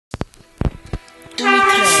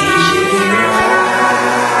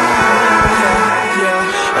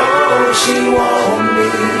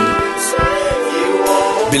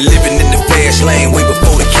been living in the fast lane way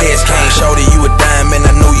before the cash came. Shorty, you a diamond,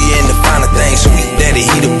 I know you in the finer things. Sweet daddy,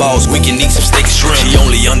 he the boss, we can eat some steak and shrimp. She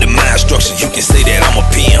only under my instructions, you can say that I'm a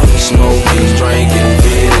PM. Smoking, drinking,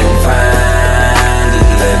 feeling fine. Just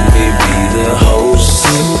let me be the host.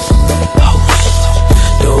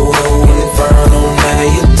 Dodo Inferno, now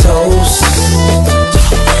you toast.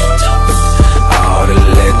 All to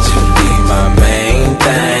let you be my main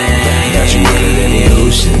thing. Got you in the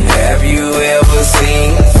ocean. Have you ever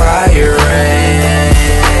seen fire rain?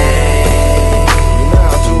 You're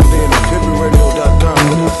now tuned in to Pimpin'Radio.com,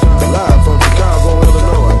 live from Chicago,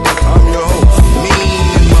 Illinois. I'm your host,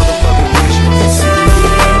 mean motherfucking Bishop.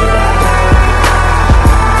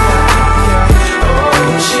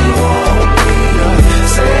 Oh, she won't be.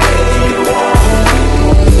 Say you won't be.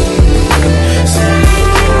 Say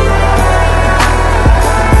you're right.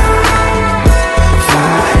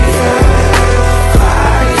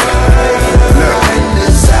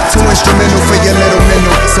 Too instrumental for your little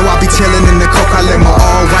mental, so I be chillin' in the coca limo.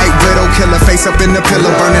 All white widow killer, face up in the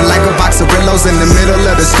pillow, burning like a box of Rillos in the middle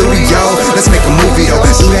of the studio. Let's make a movie though,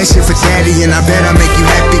 do that shit for daddy, and I bet I'll make you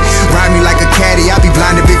happy. Ride me like a caddy, I be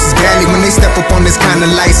blinded bitches badly when they step up on this kind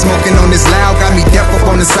of light. Smoking on this loud, got me deaf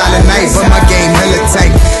up on the silent night, but my game hella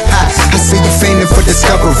tight. I see you fainting for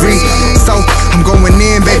discovery, so I'm going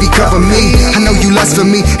in, baby, cover me. I know you lust for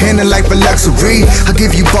me, handle life a luxury. I'll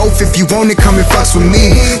give you both if you want it, come and fucks with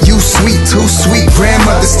me. You sweet, too sweet,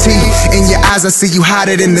 grandmother's tea. In your eyes I see you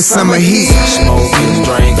hotter than the summer heat. Smoking,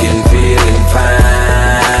 drinking,